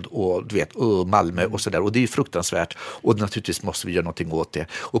gatuvåld och du vet, Malmö och sådär, och det är fruktansvärt och naturligtvis måste vi göra någonting åt det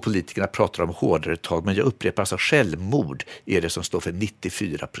och politikerna pratar om hårdare tag, men jag upprepar, alltså självmord är det som står för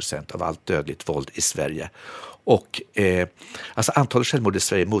 94% av allt dödligt våld i Sverige. Och alltså antalet självmord i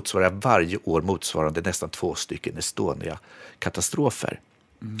Sverige motsvarar varje år motsvarande nästan 2 stycken Estonia-katastrofer.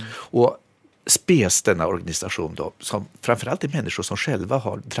 Och SPES, denna organisation då, som framförallt är människor som själva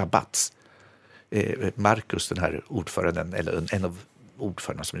har drabbats. Marcus, den här ordföranden, eller en av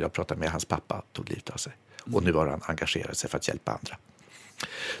ordförandena som jag pratade med, hans pappa tog livet av sig. Och nu har han engagerat sig för att hjälpa andra.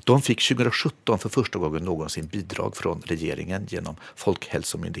 De fick 2017 för första gången någonsin bidrag från regeringen genom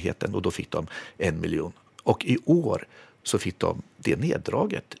Folkhälsomyndigheten och då fick de 1 miljon. Och i år så fick de det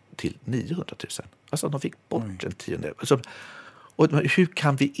neddraget till 900 000. Alltså de fick bort en tiondel. Och hur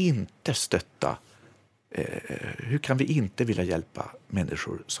kan vi inte stötta, hur kan vi inte vilja hjälpa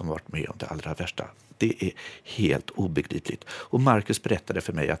människor som varit med om det allra värsta? Det är helt obegripligt. Och Marcus berättade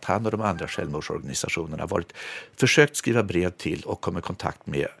för mig att han och de andra självmordsorganisationerna har försökt skriva brev till och komma i kontakt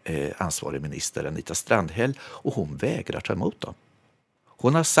med ansvarig minister Anita Strandhäll och hon vägrar ta emot dem.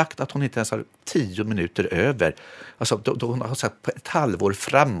 Hon har sagt att hon inte ens har 10 minuter över. Alltså, hon har sagt på ett halvår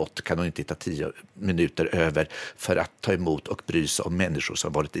framåt kan hon inte hitta 10 minuter över för att ta emot och bry sig om människor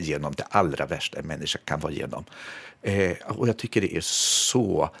som varit igenom det allra värsta en människa kan vara igenom. Och jag tycker det är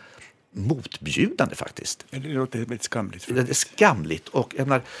så motbjudande faktiskt. Det låter väldigt skamligt. Det är skamligt. Och jag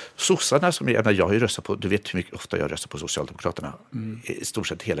menar, sossarna som jag har ju röstat på, du vet hur mycket ofta jag röstar på Socialdemokraterna i stort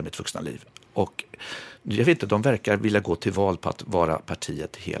sett hela mitt vuxna liv. Och jag vet inte, de verkar vilja gå till val på att vara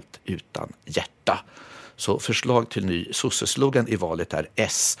partiet helt utan hjärta. Så förslag till ny sosseslogan i valet är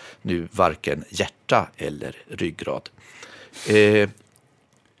S, nu varken hjärta eller ryggrad.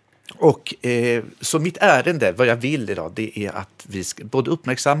 Så mitt ärende, vad jag vill idag, det är att vi ska både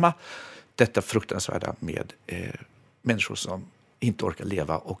uppmärksamma detta fruktansvärda med människor som inte orkar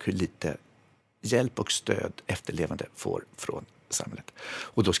leva och hur lite hjälp och stöd efterlevande får från samhället.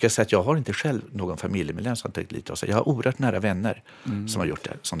 Och då ska jag säga att jag har inte själv någon familjemedlem som har tagit lite av sig. Jag har oerhört nära vänner som har gjort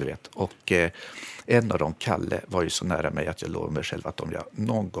det, som du vet. Och en av dem, Kalle, var ju så nära mig att jag lovar mig själv att om jag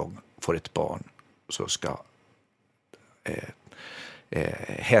någon gång får ett barn så ska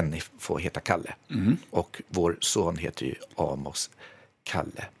hen får heta Kalle. Och vår son heter ju Amos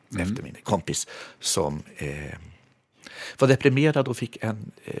Kalle efter min kompis som var deprimerad och fick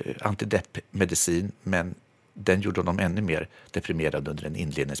en antidepp-medicin, men den gjorde honom ännu mer deprimerad under en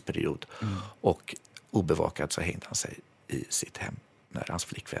inledningsperiod. Och obevakad så hängde han sig i sitt hem när hans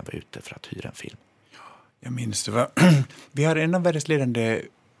flickvän var ute för att hyra en film. Jag minns det. Vi har en av världens ledande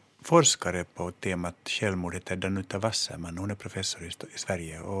forskare på temat självmord, heter Danuta Wasserman. Hon är professor i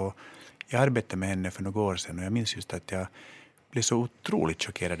Sverige och jag arbetade med henne för några år sedan och jag minns just att jag blev så otroligt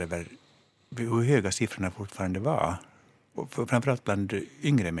chockerad över hur höga siffrorna fortfarande var. Och framförallt bland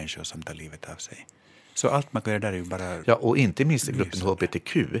yngre människor som tar livet av sig. Så allt man kan göra där är ju bara... Ja, och inte minst i gruppen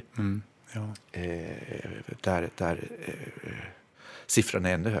HBTQ. Ja. Där siffrorna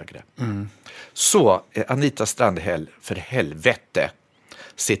är ännu högre. Så Anita Strandhäll, för helvete,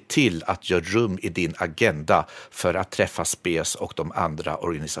 se till att göra rum i din agenda för att träffa SPES och de andra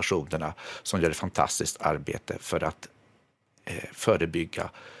organisationerna som gör ett fantastiskt arbete för att förebygga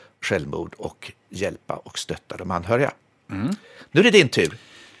självmord och hjälpa och stötta de anhöriga. Nu är det din tur.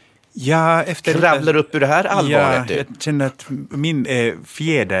 Ja, efter kravlar upp ur det här allvaret? Ja, jag känner att min är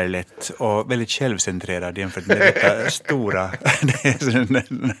fjäderlätt och väldigt självcentrerad jämfört med detta stora.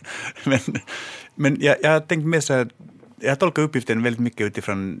 men jag har tänkt med så här, jag tolkar uppgiften väldigt mycket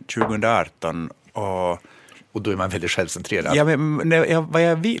utifrån 2018 Och då är man väldigt självcentrerad. Ja, men vad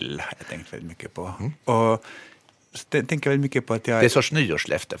jag vill har jag tänkt väldigt mycket på. Och tänker väldigt mycket på att Det är en sorts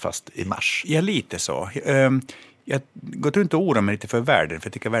nyårslöfte fast i mars. Ja, lite så. Jag går runt och oroar mig lite för världen, för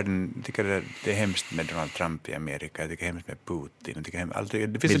jag tycker det är hemskt med Donald Trump i Amerika, jag tycker det är hemskt med Putin.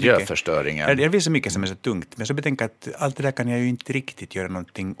 Det finns miljöförstöringen. Det finns så mycket som är så tungt, men så betänker att allt det där kan jag ju inte riktigt göra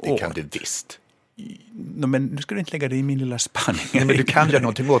någonting åt. Det kan du visst. Men nu ska du inte lägga det i min lilla spanning. Nej, men du kan göra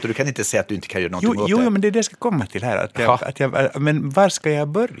någonting åt det. Du kan inte säga att du inte kan göra någonting åt det. Jo, men det är det jag ska komma till här. Men var ska jag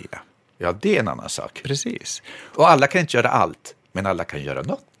börja? Ja, det är en annan sak. Precis. Och alla kan inte göra allt, men alla kan göra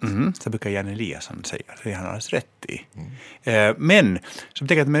något. Så brukar Jan Eliasson säga. Det har han alldeles rätt i. Men så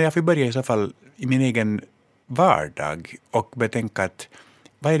tänker jag att jag får börja i så fall i min egen vardag och betänka att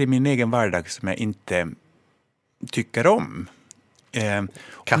vad är det i min egen vardag som jag inte tycker om?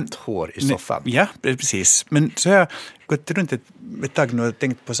 Katthår i soffan. Ja, precis. Men så har jag gått runt ett tag nu och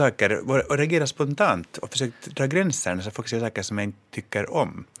tänkt på saker och reagerat spontant och försökt dra gränser så folk säger saker som jag inte tycker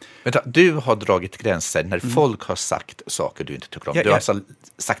om. Vänta, du har dragit gränser när folk har sagt saker du inte tycker om. Du har alltså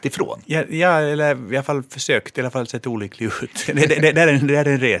sagt ifrån. Ja, eller i alla fall försökt, i alla fall sett olycklig ut. Det är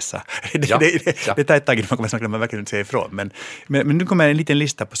en resa. Det tar ett tag innan man kommer snacka om man verkligen inte säger ifrån. Men nu kommer en liten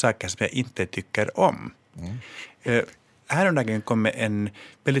lista på saker som jag inte tycker om. Häromdagen kom en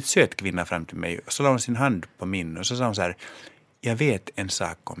väldigt söt kvinna fram till mig och så la hon sin hand på min och så sa hon så här: jag vet en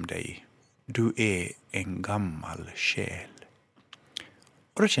sak om dig. Du är en gammal själ.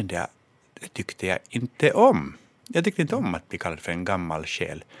 Och då kände jag, det tyckte jag inte om. Jag tyckte inte om att bli kallad för en gammal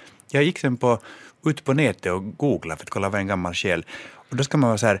själ. Jag gick sen ut på nätet och googlade för att kolla vad en gammal själ. Och då ska man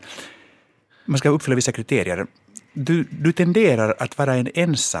vara så här, man ska uppfylla vissa kriterier. Du tenderar att vara en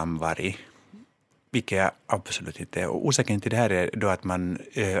ensamvarg. Vilket jag absolut inte är. Och orsaken till det här är då att man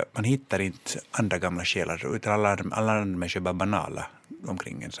hittar inte andra gamla själar utan alla andra människor är bara banala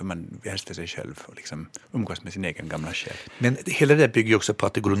omkring en. Så man helst sig själv och liksom umgås med sin egen gamla själ. Men hela det bygger ju också på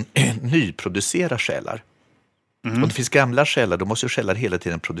att det går att nyproducera själar. Om det finns gamla själar, då måste ju själar hela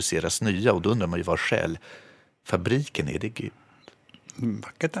tiden produceras nya. Och då undrar man ju var själfabriken är. Det Gud.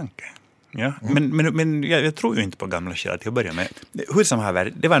 Vacker tanke. Ja, men jag tror ju inte på gamla själar till att börja med. Hur som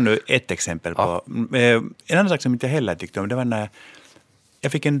haver, det var nu ett exempel på. En annan sak som inte jag heller tyckte om, det var när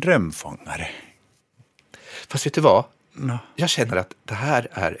jag fick en drömfångare. Fast vet du vad? No. Jag känner att det här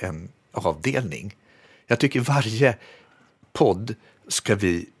är en avdelning. Jag tycker varje podd ska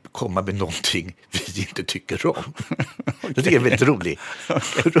vi komma med någonting vi inte tycker om. Okay. Det är väldigt roligt.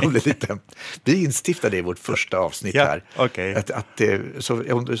 Vi instiftade det i vårt första avsnitt här. Okay. Så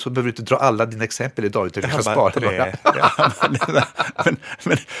behöver du inte dra alla dina exempel idag, utan vi kan spara några.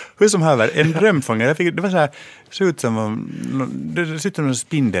 Men hur som haver, en drömfångare, det var så här, så ut som det sitter någon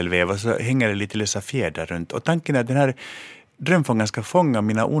spindelväv och så hänger det lite lösa fjädrar runt. Och tanken är att den här drömfångaren ska fånga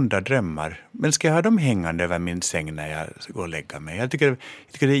mina onda drömmar. Men ska jag ha dem hängande över min säng när jag går och lägger mig? Jag tycker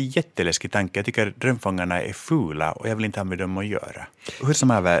det är en jätteläskig tanke. Jag tycker drömfångarna är fula och jag vill inte ha med dem att göra. Hur som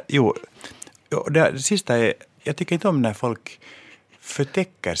haver, det sista är, jag tycker inte om när folk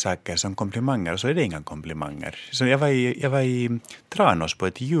förtäcker saker som komplimanger och så är det inga komplimanger. Så jag var i Tranås på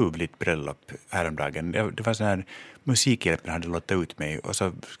ett ljuvligt bröllop häromdagen. Det var sån här musikhjälpen hade låtit ut mig och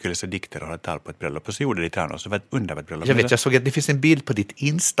så skulle så dikter och hålla tal på ett bröllop och så gjorde det i Tranås. Det var ett underbart bröllop. Jag såg att det finns en bild på ditt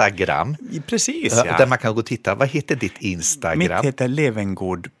Instagram. Precis, ja. Där man kan gå och titta. Vad heter ditt Instagram? Mitt heter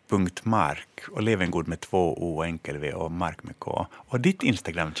levengod.mark och levengod med 2 O och enkel V och mark med K. Och ditt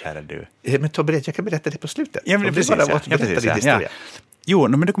Instagram, kära du? Men jag kan berätta det på slutet. Ja, men precis. Ja. Jo,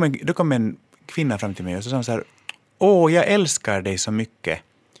 men då kom en kvinna fram till mig och så sa hon så här: åh, jag älskar dig så mycket.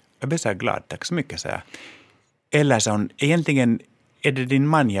 Jag blev så här glad, tack så mycket, så här. Eller sa hon, egentligen är det din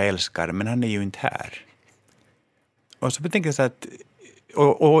man jag älskar, men han är ju inte här. Och så tänkte jag så att,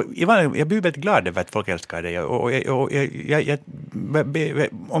 och jag blir väldigt glad över att folk älskar dig.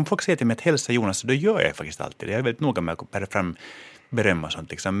 Om folk säger till mig att hälsa Jonas, så då gör jag faktiskt alltid det. Jag är väldigt noga med att bära fram beröm och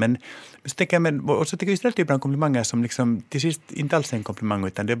sånt liksom. Men så tänker jag istället typen av komplimanger som liksom till sist inte alls är en komplimang,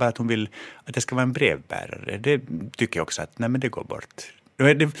 utan det är bara att hon vill att det ska vara en brevbärare. Det tycker jag också att, nej, men det går bort.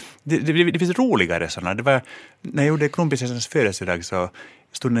 Det finns roligare sådana. Det var, när jag gjorde Kronprinsessans födelsedag så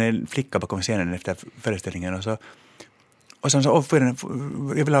stod en flicka bakom scenen efter föreställningen och sen sa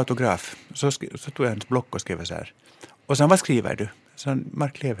jag vill ha autograf. Så tog jag hennes block och skrev så här. Och sen, vad skriver du? Så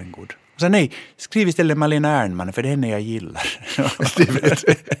Mark Levengod. Och så nej, skriv istället Malena Ernman, för det är henne jag gillar. Det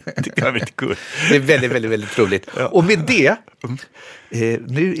tycker jag är väldigt kul. Det är väldigt, väldigt, väldigt roligt. Ja. Och med det,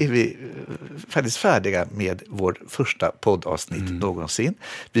 nu är vi faktiskt färdiga med vår första poddavsnitt någonsin.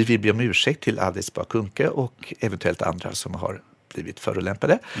 Vi vill be om ursäkt till Alice Bakunke och eventuellt andra som har blivit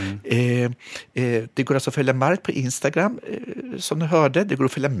förolämpade. Det går alltså att följa Mark på Instagram som du hörde. Det går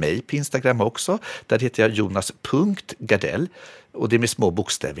att följa mig på Instagram också. Där heter jag Jonas.Gardell. Och det är med små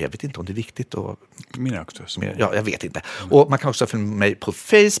bokstäver. Jag vet inte om det är viktigt. Mina också. Ja, jag vet inte. Och man kan också följa mig på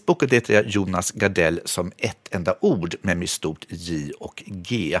Facebook och det heter jag Jonas Gardell som ett enda ord med stort J och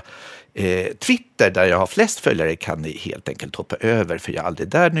G. Twitter där jag har flest följare kan ni helt enkelt hoppa över för jag är aldrig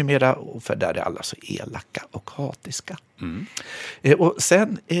där numera och för där är alla så elaka och hatiska. Och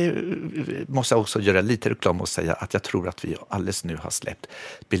sen måste jag också göra lite reklam och säga att jag tror att vi alldeles nu har släppt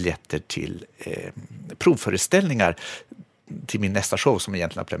biljetter till provföreställningar till min nästa show som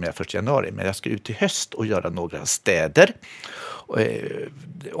egentligen har premiär 1 januari. Men jag ska ut i höst och göra några städer.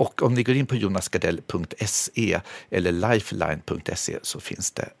 Och om ni går in på jonasgardell.se eller lifeline.se så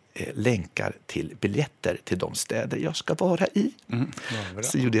finns det länkar till biljetter till de städer jag ska vara i.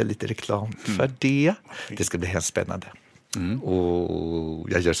 Så gjorde jag lite reklam för det. Det ska bli hemskt spännande.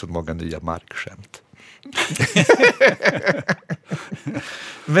 Och jag gör så många nya markskämt.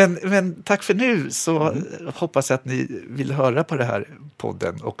 men tack för nu så hoppas jag att ni vill höra på det här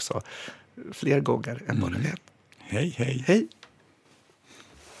podden också fler gånger än bara en. Hej, hej. Hej.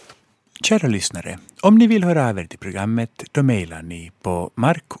 Kära lyssnare, om ni vill höra av er till programmet då mejlar ni på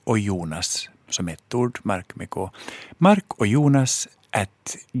Mark och Jonas som ett ord, Mark med K,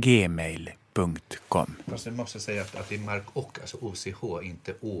 markochjonas@gmail.com. Fast jag måste säga att det är Mark och, alltså OCH,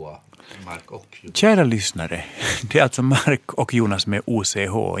 inte Å. Mark och Jonas. Kära lyssnare, det är alltså Mark och Jonas med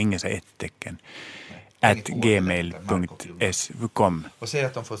OCH, ingen så ett tecken. @gmail.com. Och säg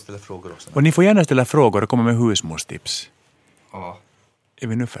att de får ställa frågor också. Och ni får gärna ställa frågor och komma med husmorstips. Ja. Är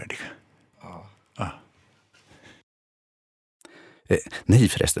vi nu färdiga? Ja. Nej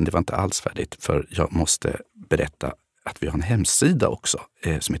förresten, det var inte alls färdigt för jag måste berätta att vi har en hemsida också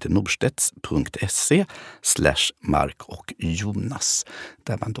som heter norstedts.se/Mark och Jonas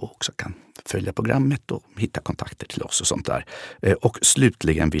där man då också kan följa programmet och hitta kontakter till oss och sånt där. Och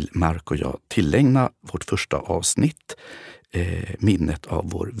slutligen vill Mark och jag tillägna vårt första avsnitt minnet av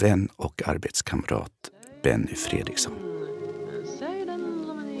vår vän och arbetskamrat Benny Fredriksson. Säg den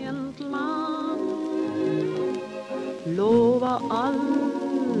som en gentleman. Lova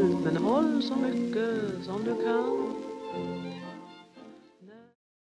allt men håll så mycket som du kan.